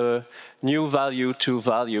this new value to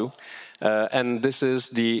value. And this is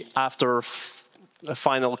the after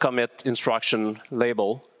final commit instruction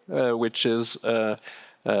label. Which is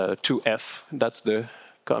to F. That's the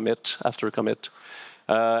commit, after commit.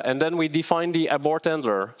 And then we define the abort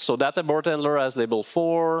handler. So that abort handler has label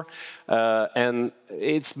 4, and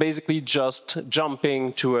it's basically just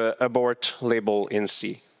jumping to an abort label in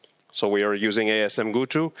C. So we are using ASM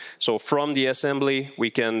GUTU. So from the assembly, we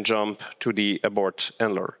can jump to the abort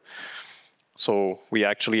handler. So we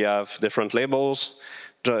actually have different labels.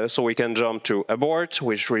 So we can jump to abort,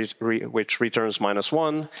 which returns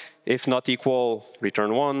 -1. If not equal,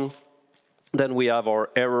 return 1. Then we have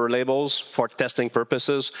our error labels for testing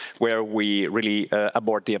purposes, where we really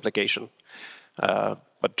abort the application,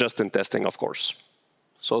 but just in testing, of course.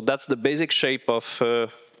 So that's the basic shape of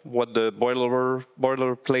what the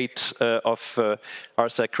boilerplate of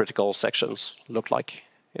RSEC critical sections look like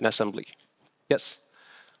in assembly. Yes?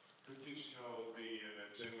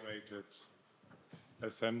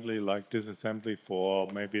 Assembly, like disassembly for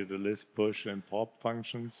maybe the list push and pop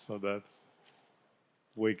functions, so that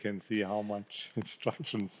we can see how much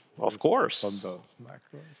instructions of course on those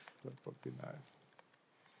macros. That would be nice.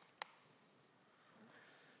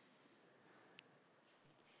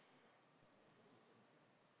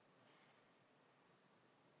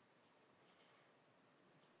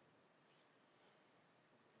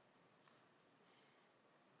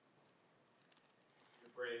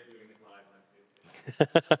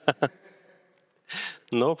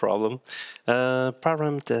 No problem.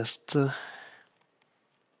 Param test.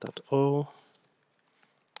 .o.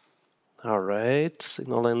 All right,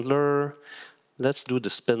 signal handler. Let's do the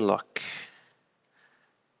spin lock.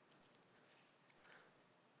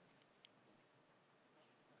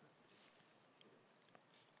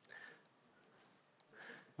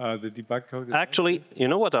 The debug code is actually, you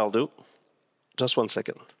know what I'll do? Just 1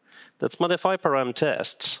 second. Let's modify param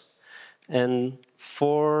test. And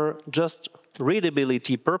for just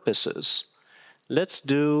readability purposes, let's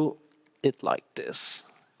do it like this.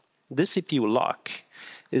 This CPU lock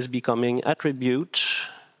is becoming attribute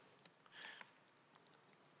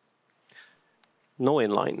no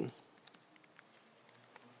inline.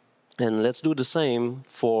 And let's do the same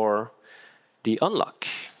for the unlock.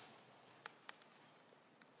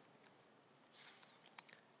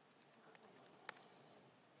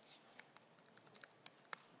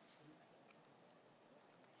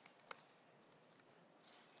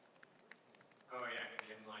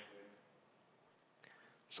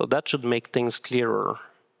 So that should make things clearer.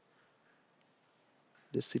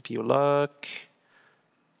 The CPU lock,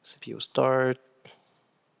 CPU start,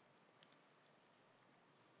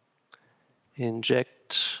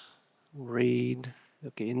 inject, read.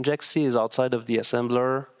 Okay, inject C is outside of the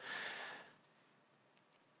assembler.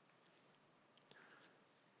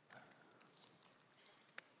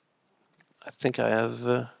 I think I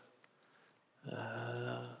have,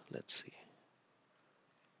 let's see.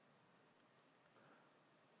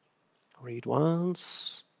 Read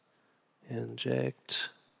once,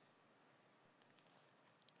 inject,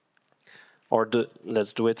 or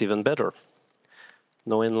let's do it even better.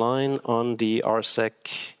 No inline on the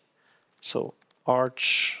RSEC, so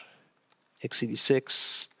arch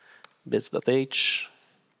x86 bits.h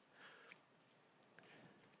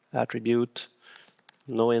attribute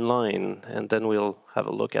no inline, and then we'll have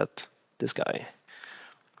a look at this guy.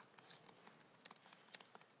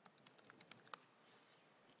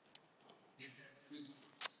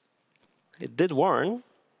 It did warn.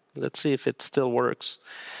 Let's see if it still works.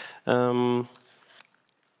 Yeah,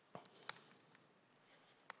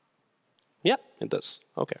 it does.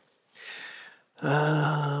 Okay.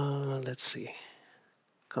 Let's see.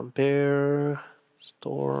 Compare,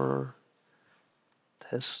 store,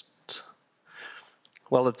 test.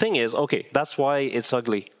 Well, the thing is, okay, that's why it's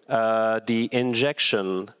ugly. The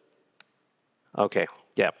injection. Okay,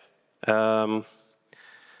 yeah.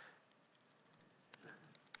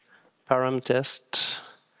 Param test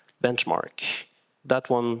benchmark. That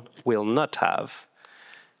one will not have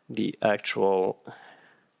the actual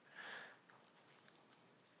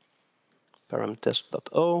param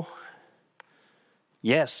test.o.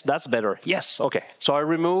 Yes, that's better. Yes, okay. So I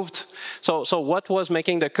removed, so what was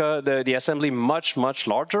making the assembly much, much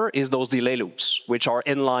larger is those delay loops, which are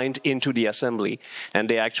inlined into the assembly. And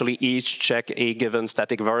they actually each check a given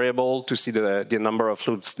static variable to see the number of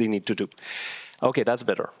loops they need to do. Okay, that's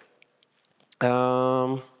better.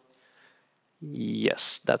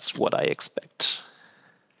 Yes, that's what I expect.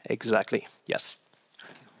 Exactly, yes.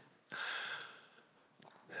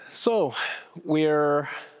 So we're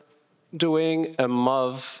doing a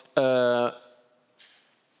MOV.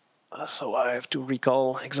 So I have to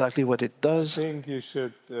recall exactly what it does. I think you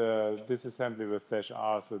should disassembly with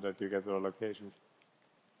 -r so that you get the locations.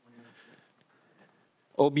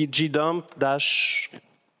 objdump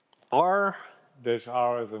 -r.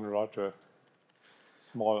 -r is in Roger.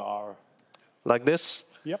 Small r. Like this?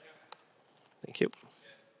 Yep. Thank you.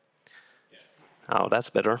 Oh, that's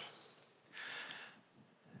better.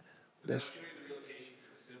 This.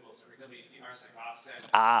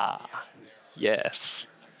 Ah, yes.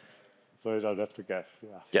 So you don't have to guess,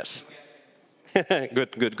 yeah. Yes.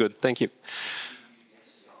 Good, good, good. Thank you.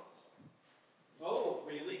 Oh,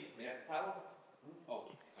 really? Yeah. Oh,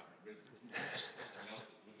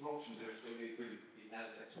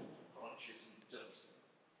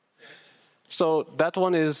 So that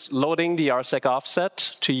one is loading the RSEC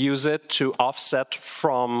offset to use it to offset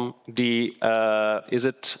from the, is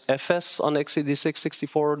it FS on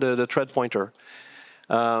x86-64, the thread pointer.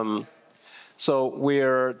 So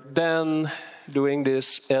we're then doing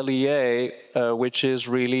this LEA, which is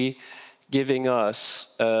really giving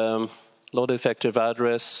us load effective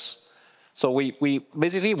address. So we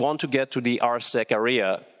basically want to get to the RSEC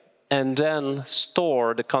area and then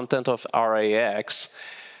store the content of RAX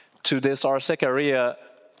to this RSEC area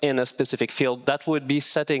in a specific field. That would be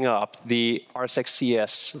setting up the RSEC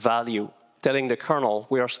CS value, telling the kernel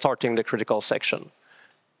we are starting the critical section.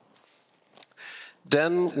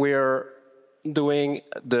 Then we're doing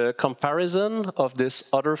the comparison of this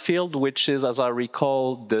other field, which is, as I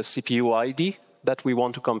recall, the CPU ID that we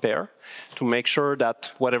want to compare to make sure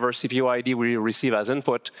that whatever CPU ID we receive as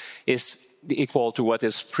input is equal to what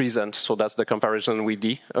is present. So that's the comparison we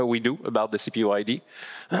do about the CPU ID.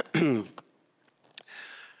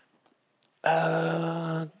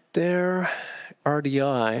 There,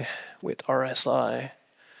 RDI with RSI.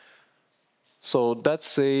 So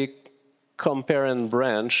that's a compare and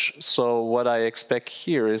branch. So what I expect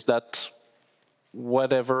here is that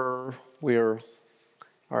whatever we're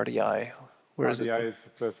RDI, where is it? RDI is the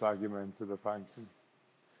first argument to the function.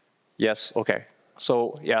 Yes, okay.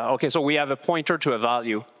 So yeah, okay, so we have a pointer to a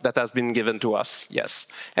value that has been given to us, yes.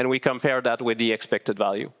 And we compare that with the expected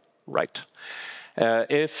value, right.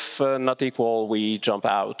 If not equal, we jump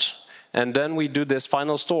out. And then we do this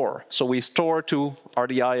final store. So we store to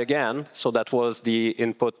RDI again, so that was the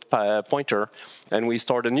input pointer, and we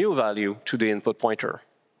store the new value to the input pointer.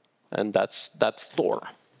 And that's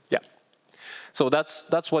store, yeah. So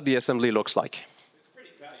that's what the assembly looks like.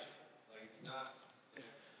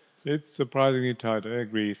 It's surprisingly tight, I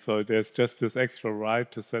agree. So there's just this extra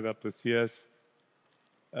write to set up the CS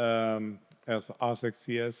as RSEC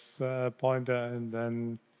CS pointer, and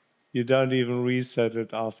then you don't even reset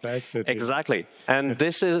it after exit. Exactly. And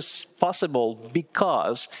this is possible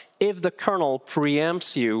because if the kernel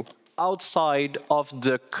preempts you outside of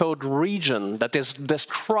the code region that is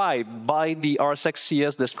described by the RSEC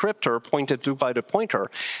CS descriptor pointed to by the pointer,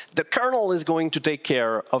 the kernel is going to take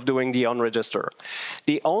care of doing the unregister.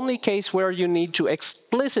 The only case where you need to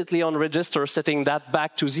explicitly unregister setting that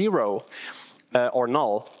back to 0 or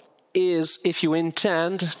null is if you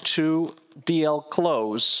intend to DL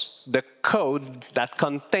close the code that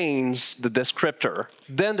contains the descriptor.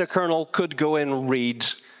 Then the kernel could go and read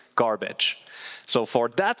garbage. So for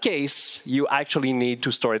that case, you actually need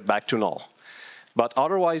to store it back to null. But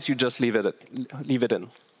otherwise, you just leave it in.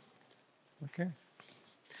 Okay.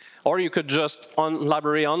 Or you could just, on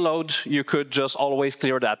library unload, you could just always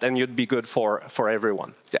clear that, and you'd be good for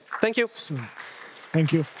everyone. Yeah. Thank you.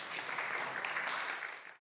 Thank you.